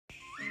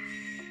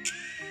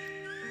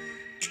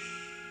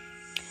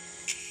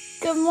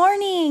Good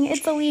morning,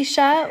 it's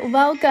Alicia.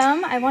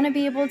 Welcome. I want to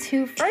be able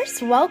to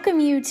first welcome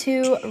you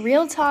to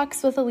Real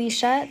Talks with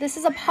Alicia. This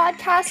is a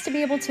podcast to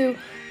be able to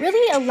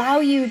really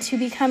allow you to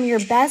become your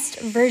best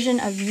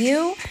version of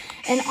you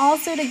and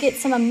also to get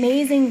some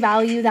amazing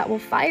value that will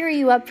fire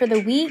you up for the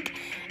week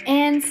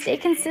and stay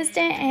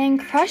consistent and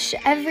crush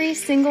every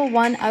single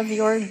one of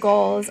your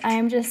goals. I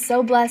am just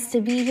so blessed to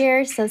be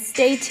here, so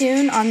stay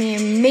tuned on the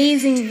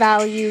amazing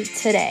value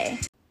today.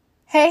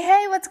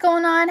 Hey, what's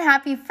going on?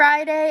 Happy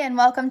Friday and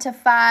welcome to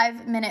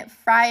 5-Minute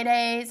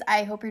Fridays.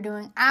 I hope you're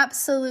doing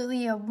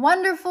absolutely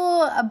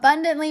wonderful,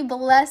 abundantly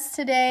blessed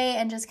today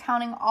and just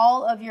counting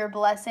all of your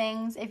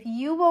blessings. If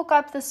you woke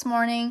up this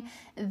morning,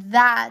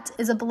 that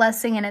is a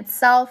blessing in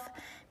itself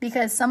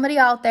because somebody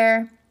out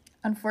there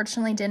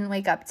unfortunately didn't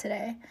wake up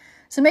today.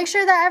 So make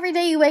sure that every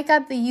day you wake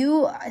up that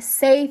you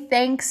say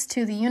thanks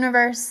to the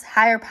universe,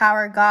 higher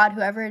power, God,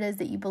 whoever it is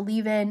that you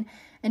believe in,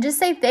 and just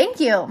say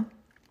thank you.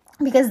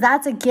 Because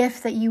that's a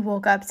gift that you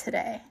woke up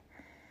today.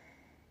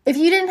 If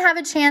you didn't have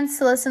a chance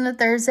to listen to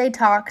Thursday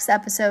Talks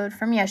episode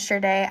from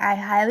yesterday, I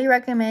highly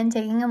recommend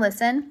taking a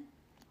listen.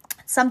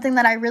 It's something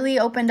that I really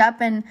opened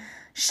up and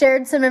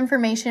shared some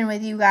information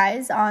with you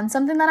guys on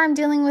something that I'm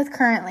dealing with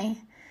currently.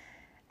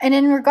 And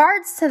in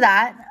regards to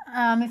that,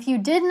 if you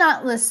did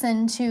not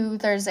listen to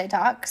Thursday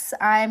Talks,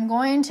 I'm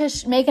going to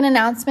make an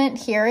announcement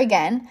here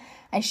again.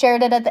 I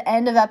shared it at the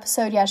end of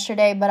episode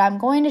yesterday, but I'm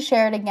going to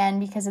share it again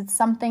because it's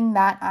something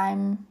that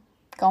I'm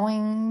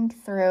going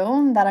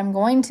through, that I'm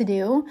going to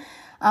do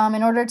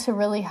in order to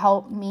really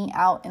help me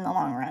out in the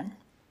long run.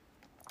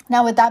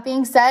 Now, with that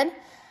being said,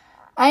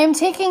 I am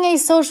taking a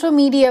social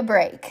media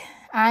break.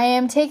 I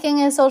am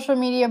taking a social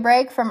media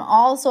break from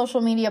all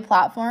social media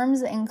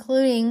platforms,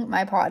 including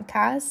my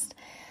podcast.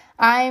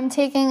 I am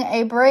taking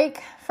a break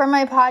from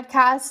my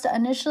podcast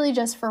initially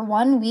just for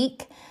 1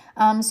 week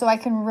so I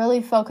can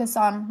really focus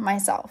on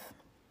myself.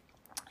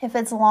 If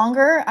it's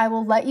longer, I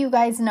will let you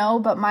guys know,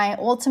 but my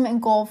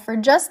ultimate goal for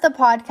just the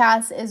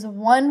podcast is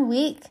 1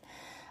 week.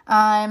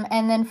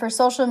 And then for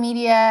social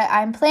media,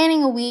 I'm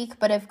planning a week,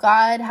 but if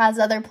God has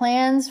other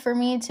plans for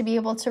me to be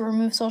able to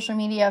remove social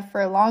media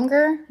for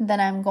longer,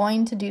 then I'm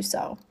going to do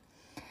so.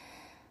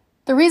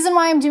 The reason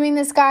why I'm doing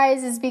this,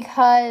 guys, is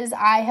because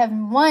I have,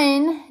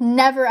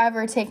 never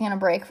ever taken a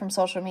break from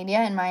social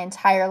media in my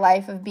entire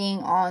life of being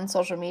on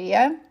social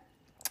media.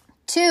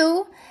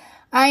 2,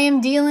 I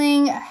am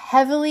dealing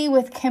heavily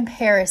with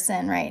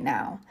comparison right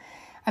now.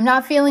 I'm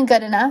not feeling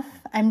good enough.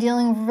 I'm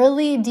dealing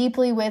really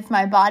deeply with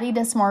my body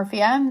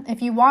dysmorphia.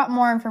 If you want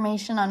more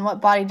information on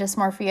what body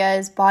dysmorphia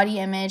is, body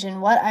image,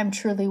 and what I'm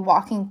truly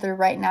walking through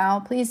right now,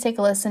 please take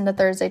a listen to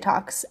Thursday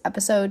Talks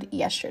episode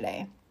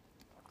yesterday.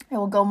 It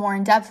will go more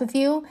in depth with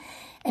you.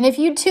 And if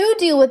you too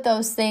deal with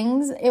those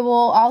things, it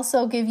will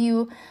also give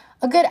you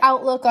a good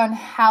outlook on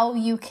how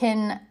you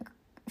can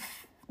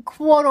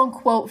quote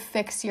unquote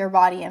fix your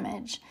body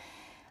image.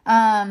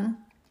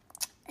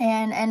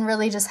 And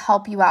really just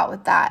help you out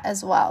with that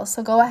as well.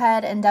 So go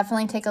ahead and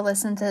definitely take a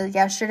listen to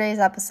yesterday's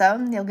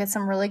episode. You'll get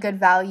some really good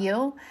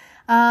value.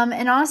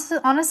 And also,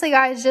 honestly,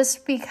 guys,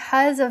 just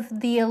because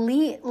of the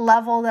elite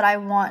level that I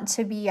want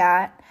to be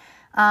at,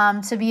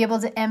 to be able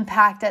to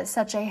impact at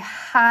such a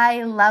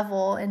high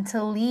level and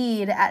to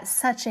lead at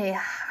such a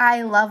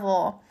high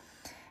level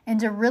and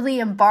to really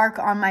embark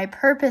on my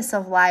purpose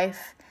of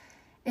life,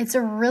 it's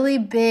a really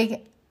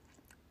big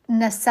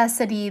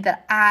necessity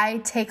that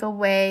I take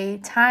away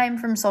time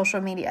from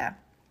social media.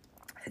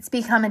 It's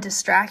become a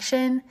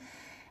distraction.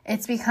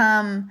 It's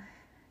become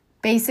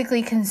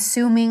basically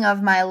consuming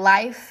of my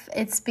life.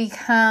 It's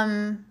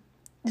become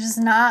just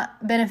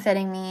not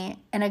benefiting me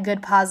in a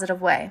good,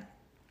 positive way.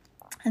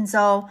 And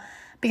so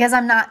because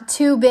I'm not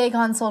too big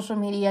on social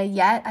media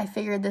yet, I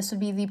figured this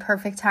would be the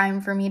perfect time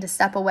for me to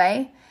step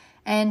away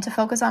and to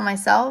focus on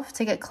myself,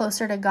 to get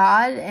closer to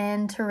God,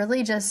 and to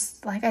really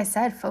just, like I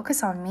said,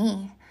 focus on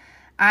me.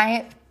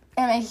 I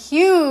am a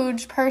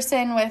huge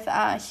person with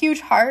a huge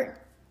heart,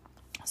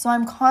 so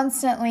I'm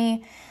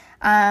constantly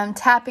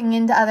tapping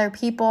into other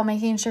people,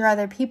 making sure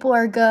other people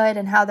are good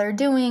and how they're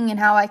doing and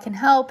how I can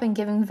help and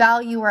giving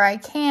value where I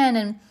can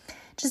and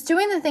just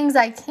doing the things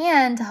I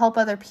can to help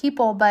other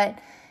people. But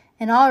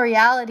in all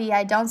reality,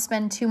 I don't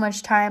spend too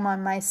much time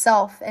on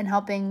myself and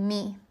helping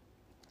me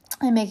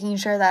and making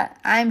sure that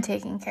I'm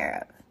taken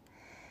care of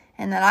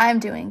and that I'm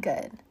doing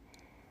good.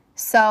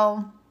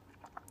 So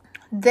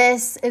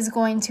this is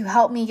going to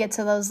help me get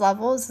to those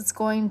levels. It's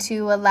going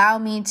to allow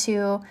me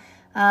to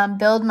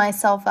build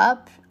myself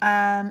up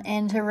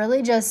and to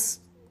really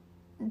just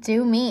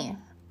do me.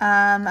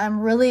 I'm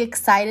really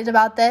excited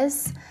about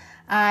this.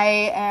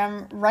 I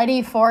am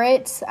ready for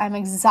it. I'm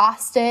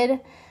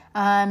exhausted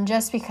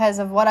just because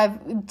of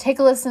what take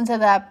a listen to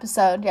the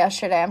episode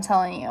yesterday, I'm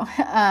telling you,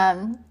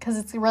 because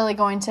it's really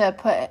going to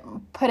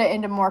put it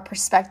into more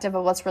perspective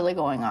of what's really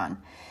going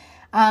on.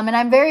 And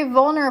I'm very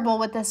vulnerable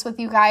with this with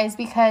you guys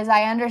because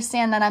I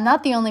understand that I'm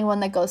not the only one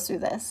that goes through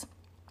this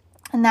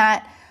and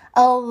that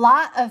a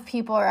lot of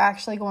people are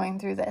actually going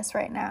through this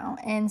right now.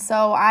 And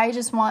so I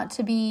just want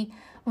to be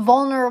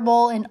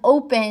vulnerable and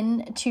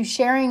open to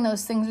sharing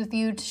those things with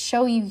you to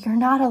show you you're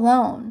not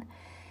alone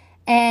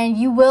and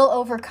you will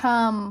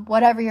overcome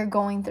whatever you're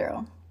going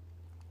through.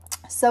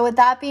 So with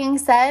that being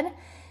said,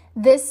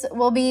 this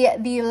will be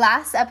the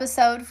last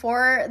episode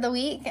for the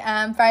week,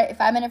 5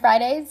 Minute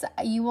Fridays.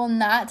 You will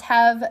not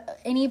have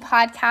any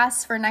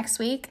podcasts for next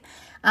week,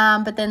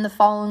 but then the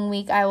following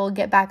week I will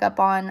get back up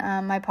on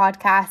my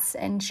podcasts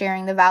and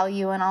sharing the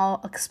value, and I'll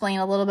explain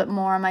a little bit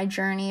more on my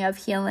journey of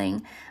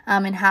healing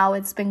and how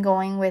it's been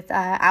going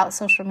without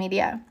social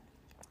media.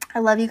 I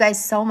love you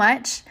guys so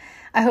much.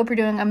 I hope you're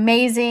doing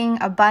amazing,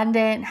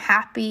 abundant,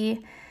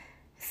 happy,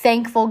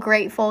 thankful,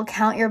 grateful.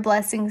 Count your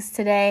blessings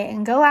today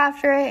and go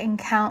after it and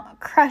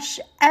crush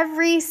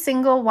every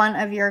single one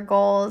of your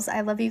goals. I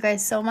love you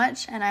guys so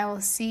much, and I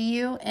will see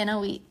you in a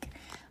week.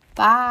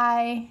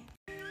 Bye.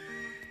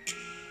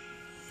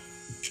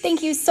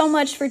 Thank you so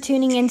much for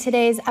tuning in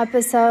today's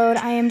episode.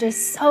 I am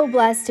just so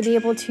blessed to be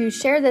able to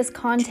share this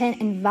content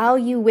and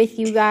value with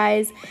you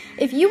guys.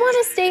 If you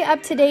want to stay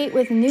up to date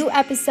with new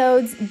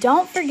episodes,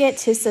 don't forget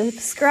to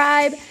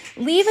subscribe,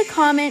 leave a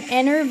comment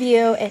and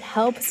review. It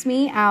helps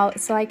me out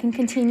so I can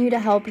continue to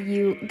help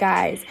you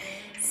guys.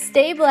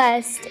 Stay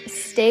blessed,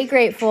 stay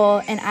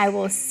grateful, and I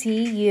will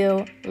see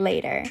you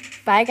later.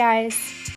 Bye, guys.